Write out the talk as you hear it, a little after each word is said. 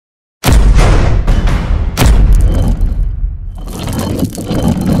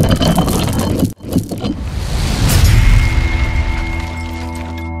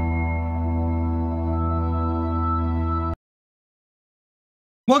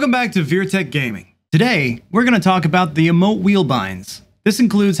Welcome back to VereTech Gaming. Today, we're going to talk about the emote wheel binds. This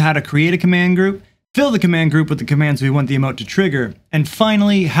includes how to create a command group, fill the command group with the commands we want the emote to trigger, and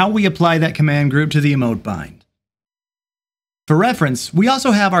finally, how we apply that command group to the emote bind. For reference, we also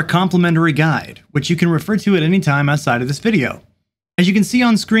have our complimentary guide, which you can refer to at any time outside of this video. As you can see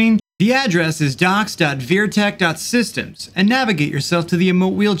on screen, the address is docs.veretech.systems, and navigate yourself to the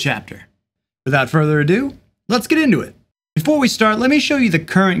emote wheel chapter. Without further ado, let's get into it. Before we start, let me show you the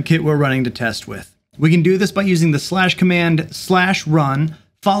current kit we're running to test with. We can do this by using the command /run,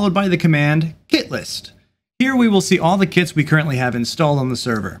 followed by the command kit list. Here we will see all the kits we currently have installed on the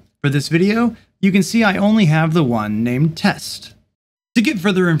server. For this video, you can see I only have the one named test. To get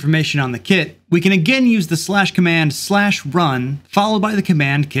further information on the kit, we can again use the command /run, followed by the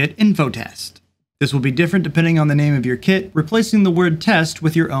command kit info test. This will be different depending on the name of your kit, replacing the word test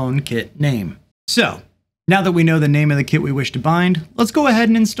with your own kit name. So, now that we know the name of the kit we wish to bind, let's go ahead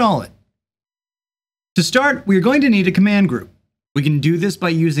and install it. To start, we are going to need a command group. We can do this by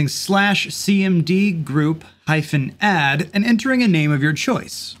using /cmd group-add and entering a name of your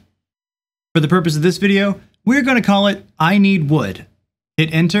choice. For the purpose of this video, we're going to call it I need wood.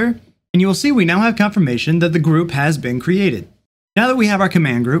 Hit enter, and you will see we now have confirmation that the group has been created. Now that we have our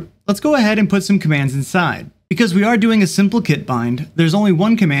command group, let's go ahead and put some commands inside. Because we are doing a simple kit bind, there's only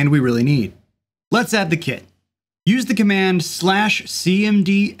one command we really need. Let's add the kit. Use the command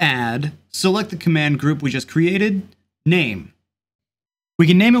 /cmd add, select the command group we just created, name. We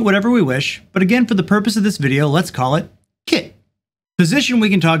can name it whatever we wish, but again, for the purpose of this video, let's call it kit. Position we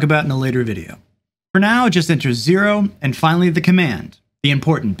can talk about in a later video. For now, just enter 0, and finally the command, the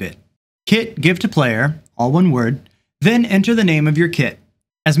important bit. Kit give to player, all one word, then enter the name of your kit.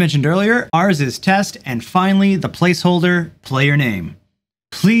 As mentioned earlier, ours is test, and finally the placeholder, player name.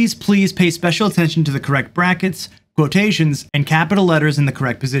 Please pay special attention to the correct brackets, quotations, and capital letters in the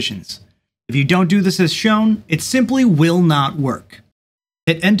correct positions. If you don't do this as shown, it simply will not work.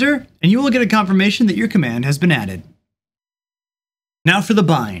 Hit enter, and you will get a confirmation that your command has been added. Now for the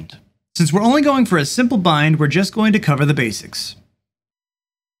bind. Since we're only going for a simple bind, we're just going to cover the basics.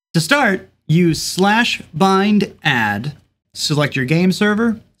 To start, use /bind add, select your game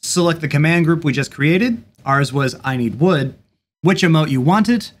server, select the command group we just created, ours was I need wood, which emote you want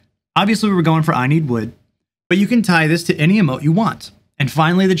it. Obviously we're going for I need wood, but you can tie this to any emote you want. And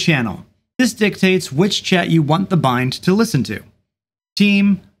finally the channel. This dictates which chat you want the bind to listen to.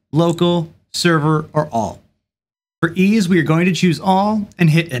 Team, local, server, or all. For ease, we are going to choose all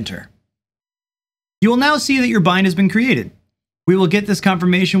and hit enter. You will now see that your bind has been created. We will get this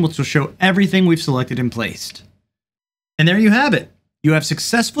confirmation which will show everything we've selected and placed. And there you have it. You have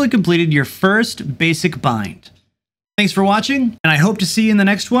successfully completed your first basic bind. Thanks for watching, and I hope to see you in the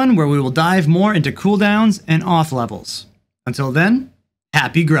next one where we will dive more into cooldowns and auth levels. Until then,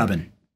 happy grubbin'.